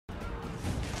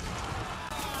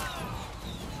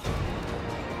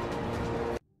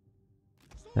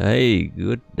Hey,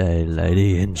 good day,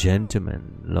 ladies and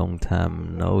gentlemen. Long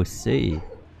time no see.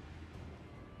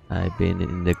 I've been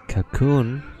in the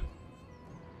cocoon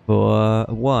for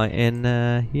a while, and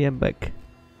here I'm back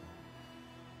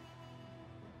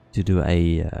to do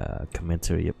a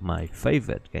commentary of my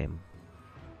favorite game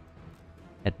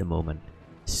at the moment.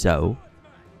 So,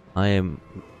 I am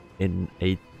in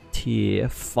a tier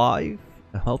 5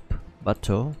 help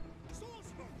battle.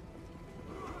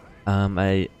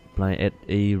 I play at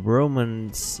a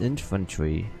Roman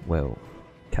infantry, well,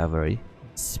 cavalry,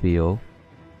 spear,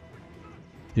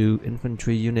 2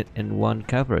 infantry unit and 1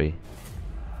 cavalry.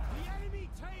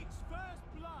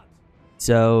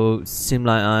 So seems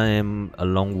like I am a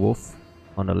lone wolf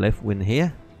on the left wing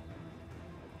here,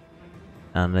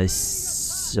 and I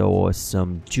saw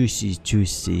some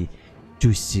juicy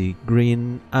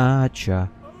green archer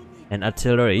and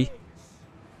artillery,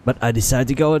 but I decided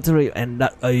to go artillery, and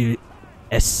that a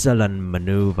excellent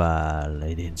maneuver,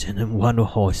 ladies and gentlemen. One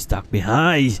horse stuck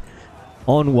behind.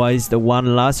 Onwards the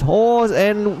one last horse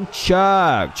and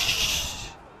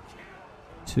charge.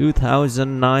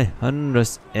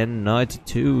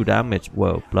 2,992 damage.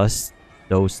 Well, plus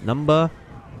those number.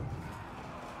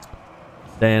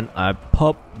 Then I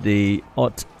pop the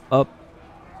odd up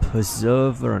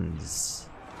perseverance.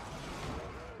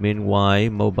 Meanwhile,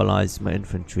 mobilize my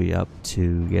infantry up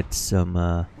to get some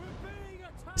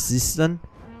assistance.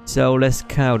 So let's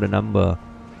count the number.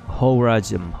 Whole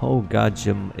is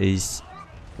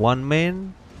 1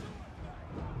 man,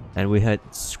 and we had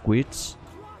Squid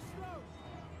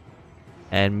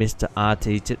and Mr.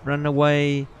 RT just run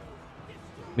away.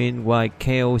 Meanwhile,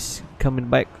 Chaos coming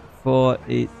back for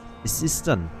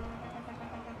assistance.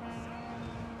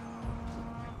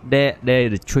 There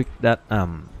the trick that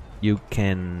you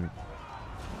can.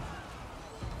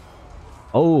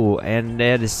 Oh, and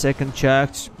there the second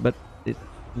charge, but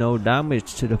no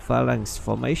damage to the phalanx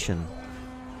formation.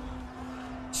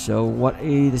 So what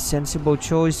is the sensible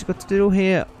choice got to do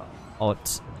here?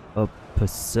 Odds of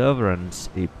perseverance.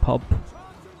 A pop.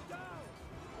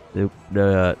 The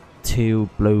 2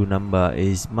 blue number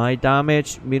is my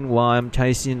damage. Meanwhile, I'm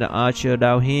chasing the archer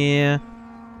down here.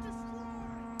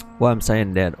 Well, I'm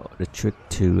saying that the trick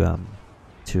to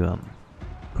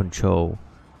control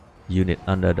unit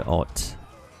under the odds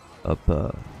of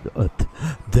the earth.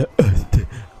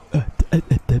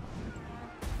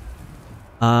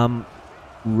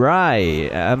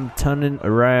 Right, I'm turning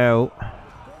around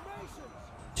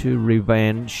to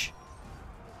revenge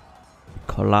the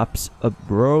collapse of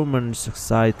Roman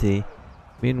society.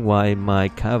 Meanwhile, my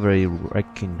cavalry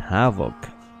wreaking havoc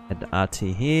at the RT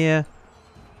here.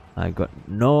 I got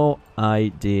no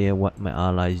idea what my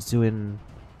allies doing.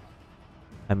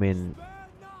 I mean,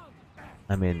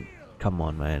 come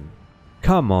on, man,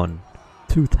 come on,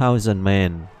 2,000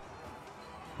 men,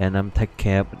 and I'm taking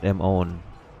care of them on.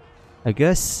 I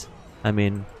guess,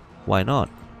 why not?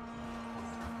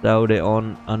 Though they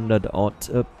on under the odds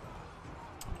of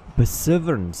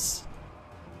perseverance,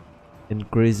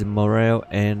 increase morale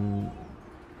and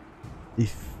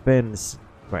defense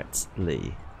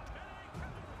greatly.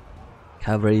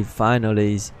 Cavalry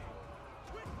finally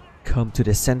come to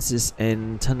their senses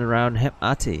and turn around help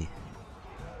Artie.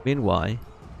 Meanwhile,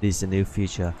 this is a new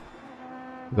feature.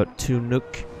 We got 2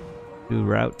 nook, 2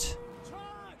 route.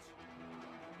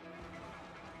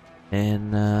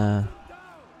 And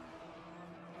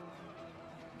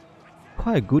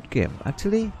quite a good game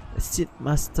actually. The Sid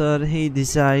Master, he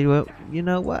decided, well, you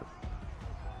know what,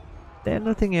 there's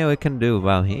nothing else I can do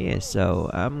about here, so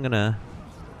I'm gonna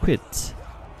quit.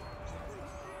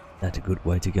 That's a good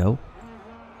way to go.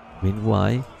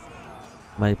 Meanwhile,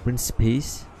 my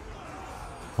principes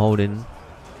holding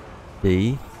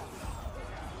the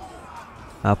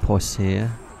outpost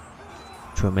here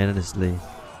tremendously.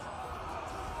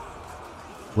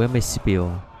 Where my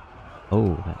Scipio?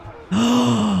 Oh,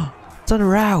 turn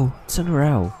around, turn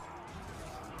around.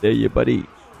 There you, buddy.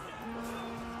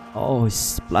 Oh, it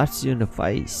splashes you in the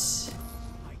face.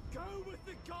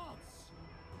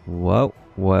 Well,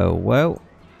 well, well.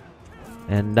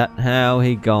 And that how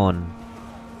he gone.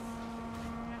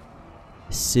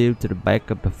 Sealed to the back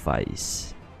of the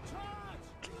face.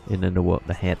 And then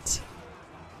the head.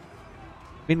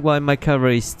 Meanwhile, my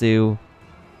cavalry is still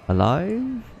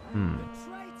alive.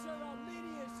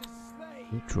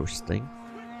 Interesting.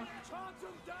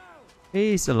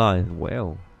 He's alive.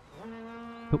 Well,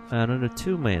 took another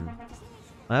 2 men.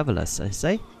 Marvelous, I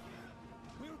say.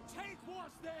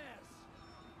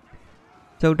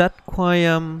 So that quite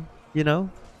you know,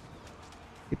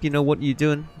 if you know what you're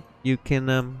doing, you can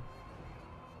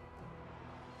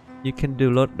do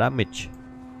a lot of damage.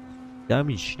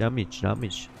 Damage.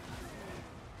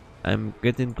 I'm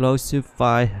getting close to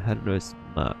 500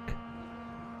 mark.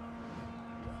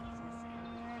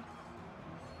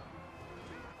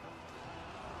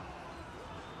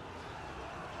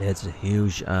 There's a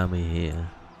huge army here.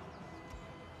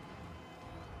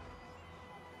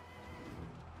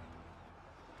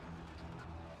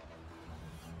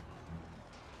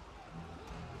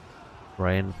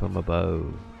 Rain from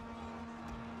above.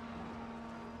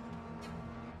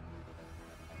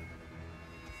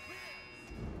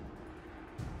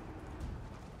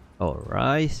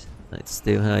 Alright, let's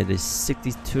still have the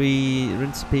 63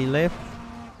 recipe left.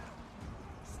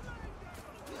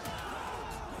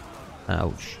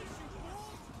 Ouch.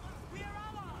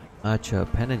 Archer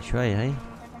penetrate, eh?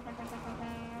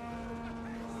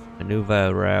 Maneuver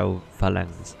around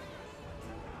phalanx.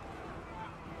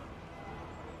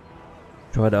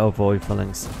 Try to avoid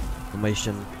phalanx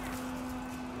formation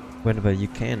whenever you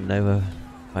can, never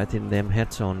fighting them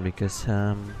heads on because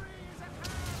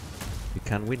you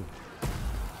can't win.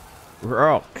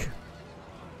 Rock!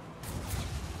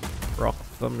 Rock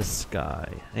from the sky,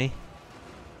 eh?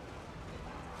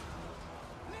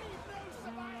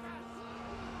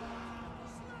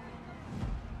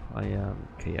 I am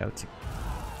chaotic.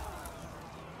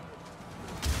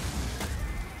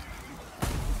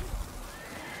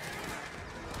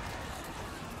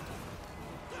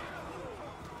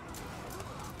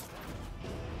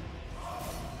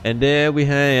 And there we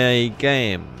have a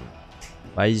game.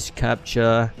 Base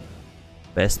capture.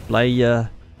 Best player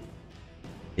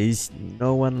is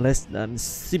no one less than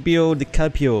Scipio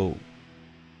DiCaprio.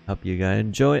 Hope you guys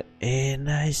enjoy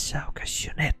and I shall catch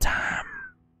you next time.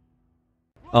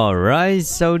 Alright,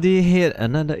 so this here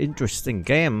another interesting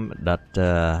game that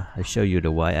I show you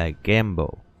the way I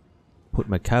gamble. Put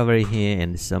my cavalry here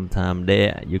and sometime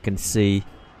there you can see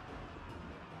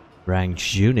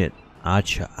range unit,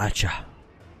 archer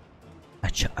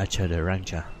the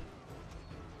ranger.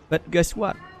 But guess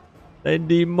what? They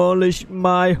demolished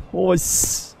my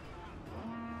horse.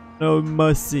 No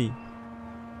mercy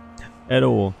at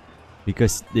all.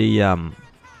 Because the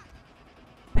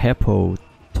purple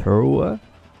thrower,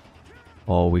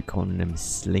 or we call them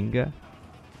slinger,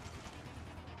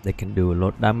 they can do a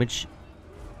lot of damage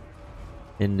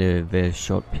in a very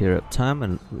short period of time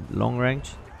and with long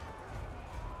range.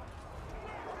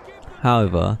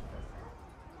 However,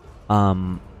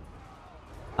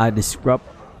 I disrupt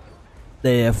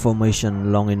their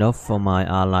formation long enough for my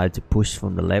ally to push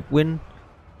from the left wing.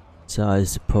 So I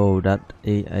suppose that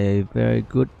a very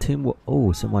good teamwork.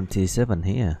 Oh, someone T7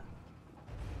 here.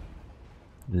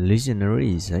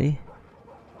 Legionaries, eh?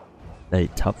 They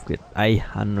tough with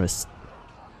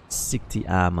 860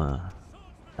 armor.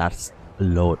 That's a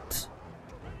lot.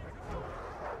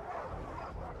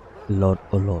 A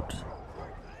lot.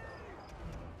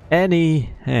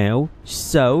 Anyhow,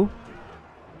 so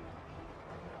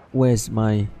where's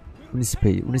my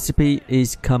municipality? Municipality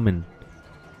is coming.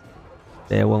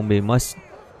 There won't be much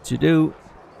to do.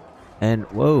 And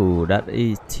whoa, that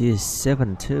is tier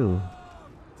 7 too.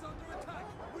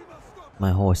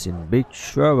 My horse in big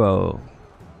trouble.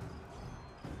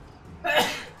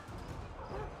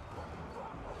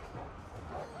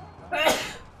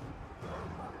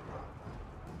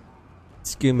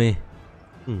 Excuse me.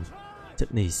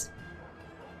 Techniques.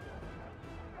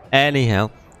 Anyhow,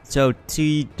 so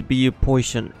TW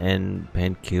poison and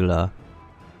painkiller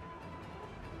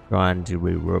trying to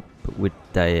regroup with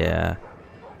the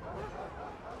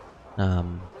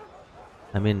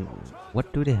I mean,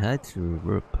 what do they have to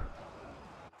regroup?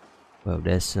 Well,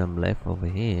 there's some left over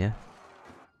here,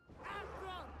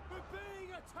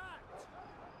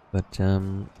 but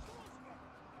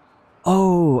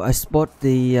oh, I spot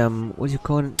the what do you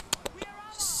call it?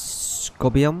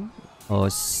 Scorpion or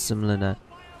similar to that.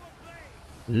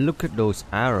 Look at those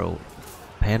arrow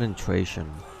penetration.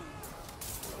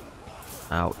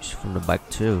 Ouch, from the back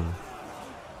too.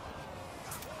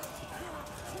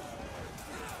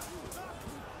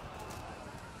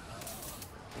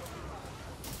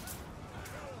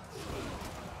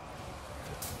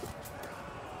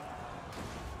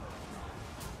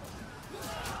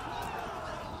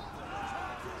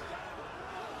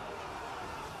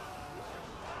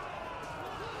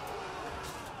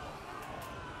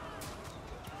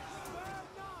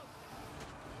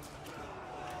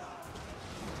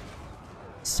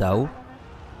 So,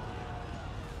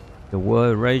 the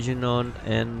war raging on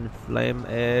and flame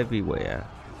everywhere.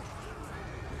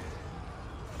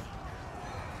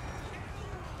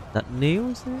 That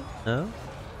news? No?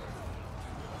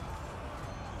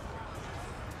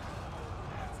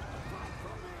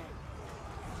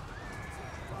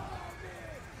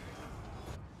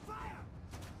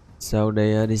 So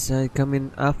they decide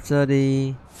coming after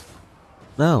the.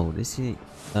 No, this is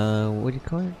what do you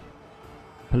call it?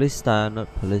 Ballista, not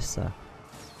ballista.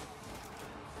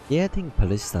 Yeah, I think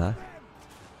ballista.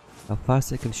 How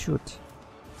fast I can shoot?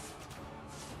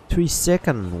 3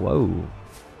 seconds. Whoa.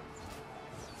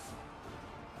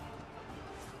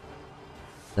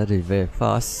 That is very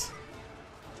fast.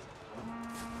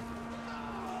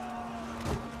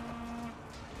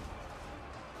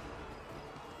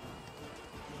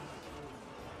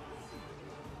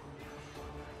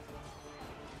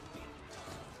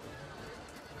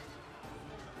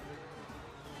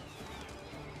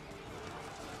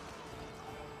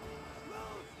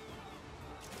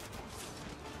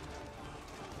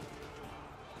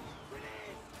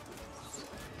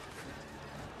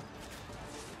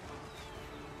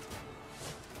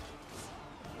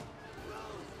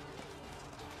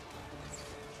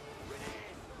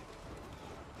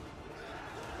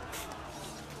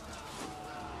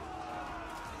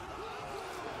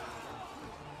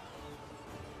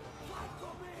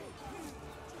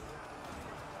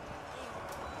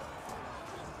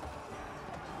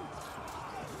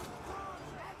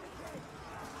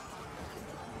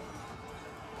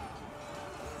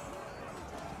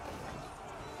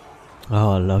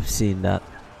 Oh, I love seeing that.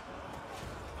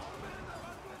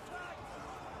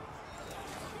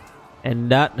 And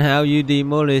that's how you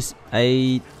demolish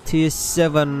a tier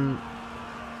 7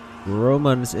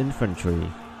 Romans infantry.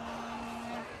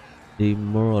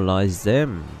 Demoralize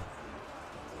them.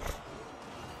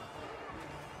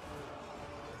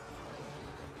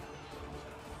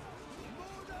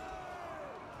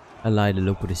 I like the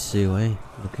look of the seal, eh?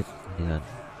 Look at that.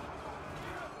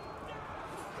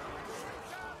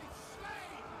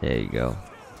 There you go.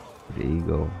 There you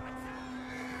go.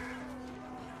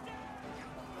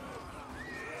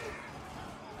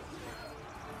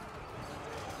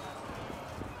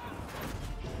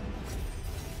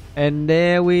 And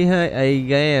there we have a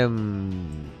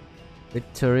game.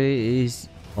 Victory is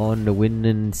on the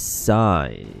winning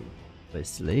side,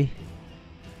 obviously.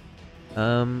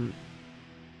 Not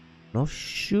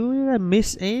sure I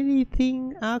missed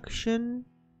anything action.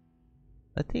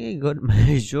 I think I got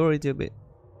majority of it.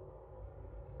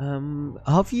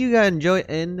 Hope you guys enjoy,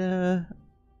 and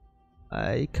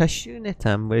I catch you next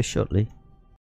time very shortly.